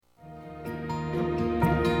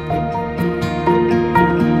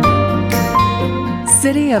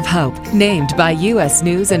City of Hope, named by U.S.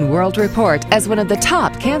 News and World Report as one of the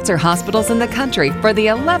top cancer hospitals in the country for the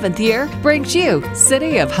 11th year, brings you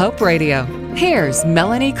City of Hope Radio. Here's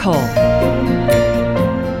Melanie Cole.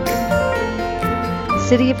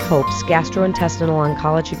 City of Hope's gastrointestinal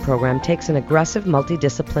oncology program takes an aggressive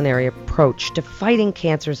multidisciplinary approach to fighting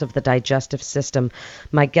cancers of the digestive system.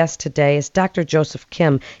 My guest today is Dr. Joseph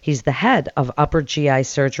Kim. He's the head of upper GI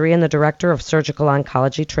surgery and the director of surgical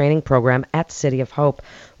oncology training program at City of Hope.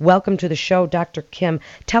 Welcome to the show, Dr. Kim.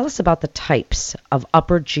 Tell us about the types of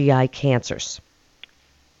upper GI cancers.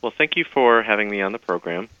 Well, thank you for having me on the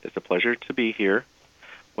program. It's a pleasure to be here.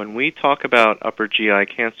 When we talk about upper GI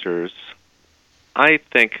cancers, I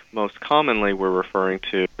think most commonly we're referring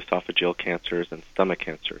to esophageal cancers and stomach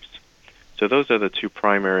cancers. So those are the two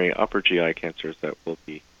primary upper GI cancers that we'll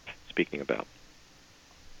be speaking about.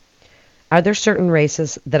 Are there certain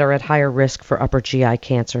races that are at higher risk for upper GI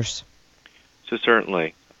cancers? So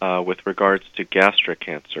certainly, with regards to gastric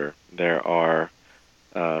cancer, there are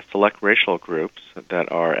select racial groups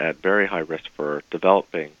that are at very high risk for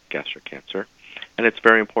developing gastric cancer. And it's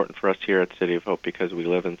very important for us here at City of Hope because we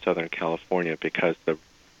live in Southern California, because the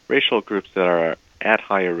racial groups that are at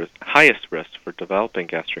highest risk for developing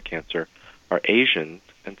gastric cancer are Asians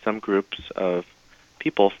and some groups of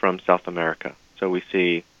people from South America. So we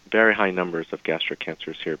see very high numbers of gastric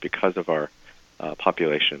cancers here because of our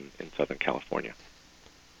population in Southern California.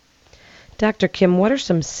 Dr. Kim, what are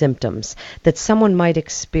some symptoms that someone might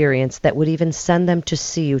experience that would even send them to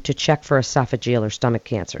see you to check for esophageal or stomach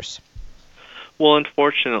cancers? Well,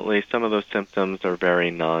 unfortunately, some of those symptoms are very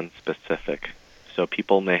non-specific. So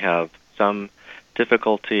people may have some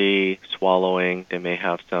difficulty swallowing. They may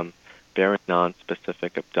have some very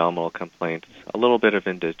non-specific abdominal complaints, a little bit of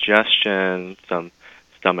indigestion, some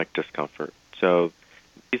stomach discomfort. So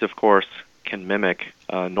these, of course, can mimic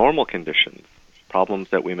normal conditions, problems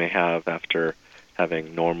that we may have after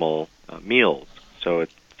having normal meals. So it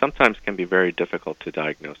sometimes can be very difficult to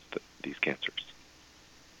diagnose these cancers.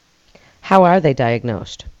 How are they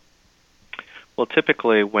diagnosed? Well,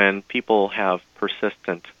 typically when people have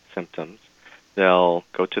persistent symptoms, they'll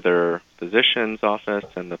go to their physician's office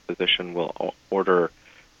and the physician will order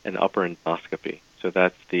an upper endoscopy. So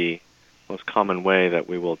that's the most common way that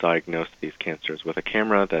we will diagnose these cancers, with a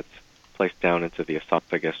camera that's placed down into the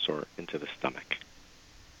esophagus or into the stomach.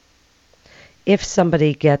 If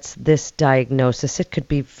somebody gets this diagnosis, it could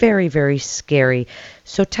be very, very scary.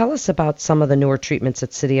 So tell us about some of the newer treatments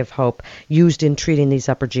at City of Hope used in treating these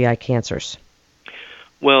upper GI cancers.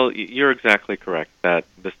 Well, you're exactly correct that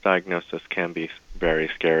this diagnosis can be very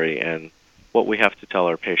scary, and what we have to tell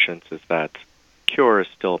our patients is that cure is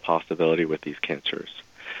still a possibility with these cancers.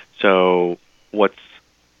 So what's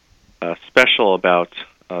special about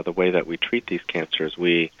the way that we treat these cancers,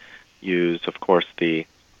 we use, of course, the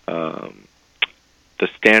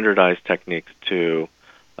standardized techniques to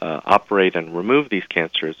operate and remove these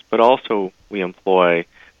cancers, but also we employ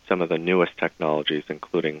some of the newest technologies,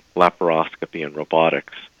 including laparoscopy and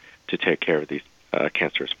robotics, to take care of these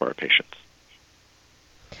cancers for our patients.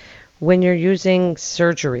 When you're using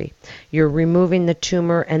surgery, you're removing the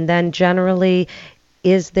tumor, and then generally,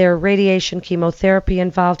 is there radiation chemotherapy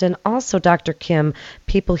involved? And also, Dr. Kim,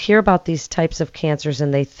 people hear about these types of cancers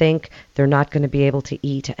and they think they're not going to be able to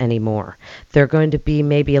eat anymore. They're going to be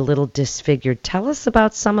maybe a little disfigured. Tell us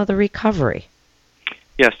about some of the recovery.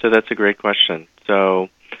 Yes, so that's a great question. So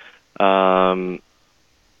the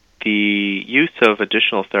use of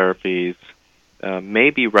additional therapies may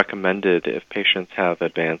be recommended if patients have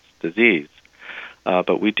advanced disease.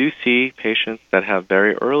 But we do see patients that have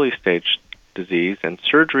very early stage disease, and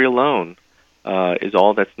surgery alone is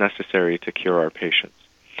all that's necessary to cure our patients.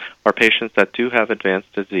 Our patients that do have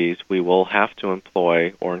advanced disease, we will have to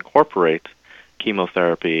employ or incorporate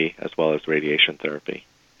chemotherapy as well as radiation therapy.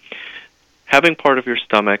 Having part of your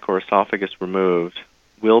stomach or esophagus removed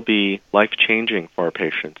will be life-changing for our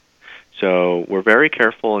patients. So we're very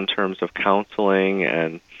careful in terms of counseling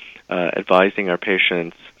and advising our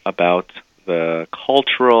patients about the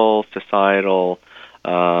cultural, societal,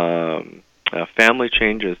 family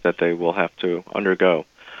changes that they will have to undergo.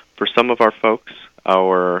 For some of our folks,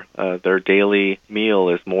 their daily meal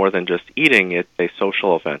is more than just eating; it's a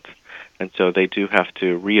social event, and so they do have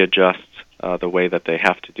to readjust the way that they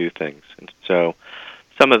have to do things. And so,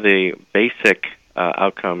 some of the basic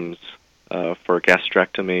outcomes for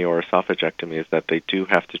gastrectomy or esophagectomy is that they do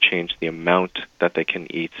have to change the amount that they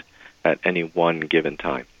can eat at any one given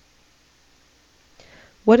time.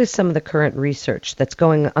 What is some of the current research that's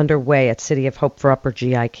going underway at City of Hope for upper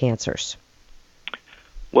GI cancers?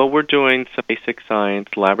 Well, we're doing some basic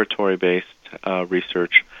science, laboratory-based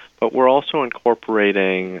research, but we're also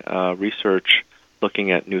incorporating research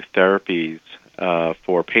looking at new therapies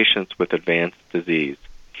for patients with advanced disease.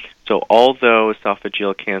 So although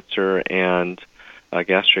esophageal cancer and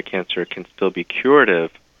gastric cancer can still be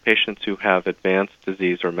curative, patients who have advanced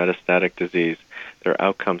disease or metastatic disease, their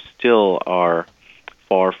outcomes still are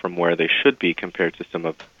far from where they should be compared to some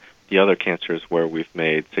of the other cancers where we've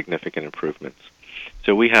made significant improvements.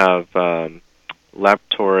 So we have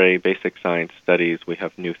laboratory basic science studies, we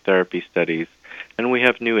have new therapy studies, and we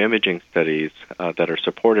have new imaging studies that are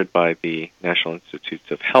supported by the National Institutes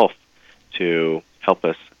of Health to help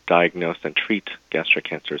us diagnose and treat gastric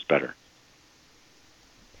cancers better.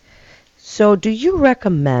 So do you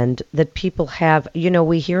recommend that people have,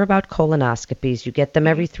 we hear about colonoscopies. You get them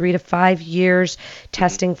every 3 to 5 years,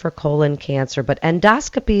 testing for colon cancer, but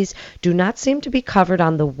endoscopies do not seem to be covered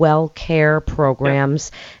on the WellCare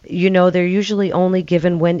programs. Yep. They're usually only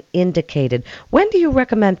given when indicated. When do you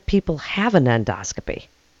recommend people have an endoscopy?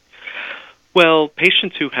 Well,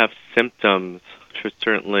 patients who have symptoms should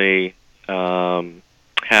certainly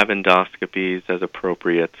have endoscopies as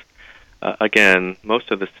appropriate. Again,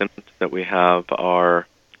 most of the symptoms that we have are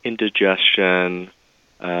indigestion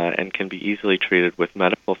and can be easily treated with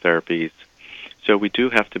medical therapies. So we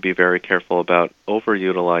do have to be very careful about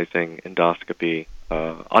overutilizing endoscopy,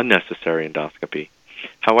 unnecessary endoscopy.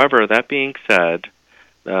 However, that being said,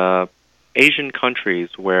 Asian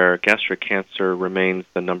countries where gastric cancer remains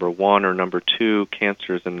the number 1 or number 2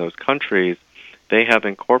 cancers in those countries, they have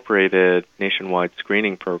incorporated nationwide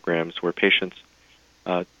screening programs where patients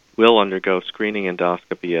will undergo screening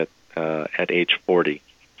endoscopy at age 40.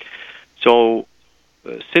 So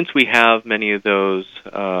since we have many of those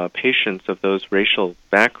patients of those racial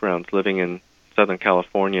backgrounds living in Southern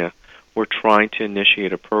California, we're trying to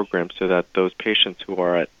initiate a program so that those patients who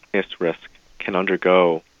are at highest risk can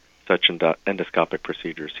undergo such endoscopic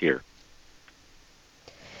procedures here.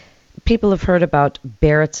 People have heard about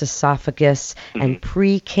Barrett's esophagus and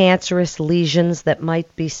precancerous lesions that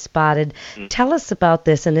might be spotted. Tell us about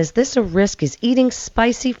this, and is this a risk? Is eating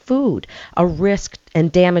spicy food a risk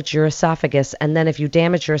and damage your esophagus? And then if you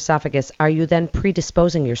damage your esophagus, are you then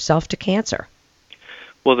predisposing yourself to cancer?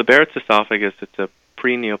 Well, the Barrett's esophagus, it's a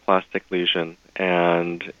pre-neoplastic lesion,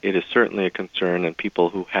 and it is certainly a concern, and people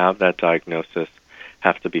who have that diagnosis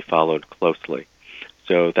have to be followed closely.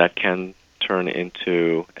 So that can turn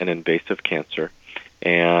into an invasive cancer,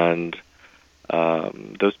 and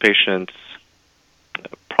those patients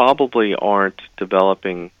probably aren't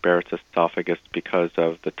developing Barrett's esophagus because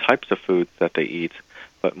of the types of foods that they eat,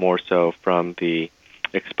 but more so from the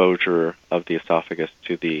exposure of the esophagus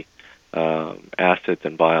to the acids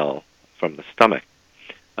and bile from the stomach.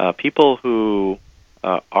 People who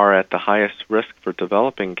are at the highest risk for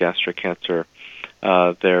developing gastric cancer,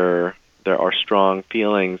 there are strong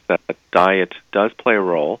feelings that diet does play a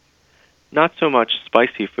role. Not so much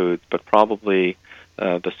spicy foods, but probably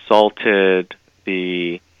the salted,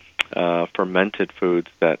 the fermented foods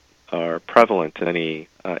that are prevalent in many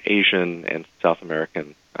Asian and South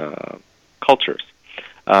American cultures.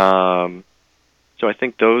 So I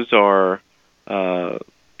think those are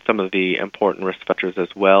some of the important risk factors,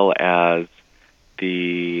 as well as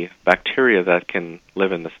the bacteria that can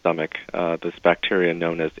live in the stomach. This bacteria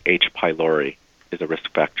known as H. pylori is a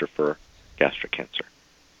risk factor for gastric cancer.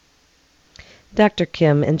 Dr.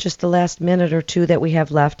 Kim, in just the last minute or two that we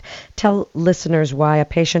have left, tell listeners why a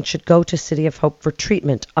patient should go to City of Hope for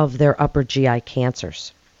treatment of their upper GI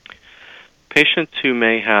cancers. Patients who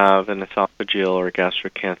may have an esophageal or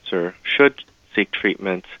gastric cancer should seek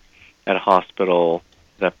treatment at a hospital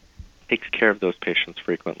that takes care of those patients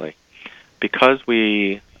frequently. Because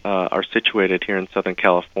we are situated here in Southern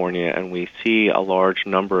California and we see a large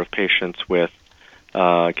number of patients with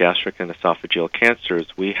gastric and esophageal cancers,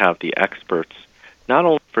 we have the experts not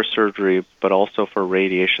only for surgery but also for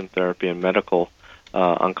radiation therapy and medical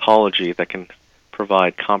oncology that can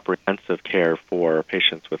provide comprehensive care for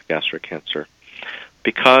patients with gastric cancer.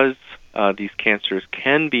 Because these cancers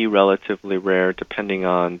can be relatively rare depending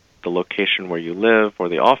on the location where you live or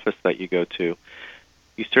the office that you go to,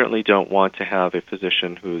 you certainly don't want to have a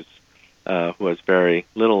physician who has very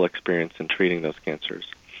little experience in treating those cancers.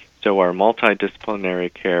 So our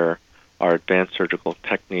multidisciplinary care, our advanced surgical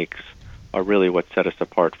techniques are really what set us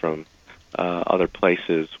apart from other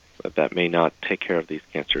places that may not take care of these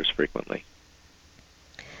cancers frequently.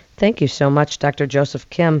 Thank you so much, Dr. Joseph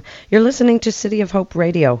Kim. You're listening to City of Hope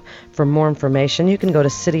Radio. For more information, you can go to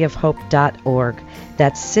cityofhope.org.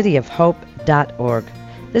 That's cityofhope.org.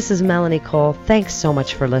 This is Melanie Cole. Thanks so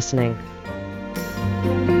much for listening.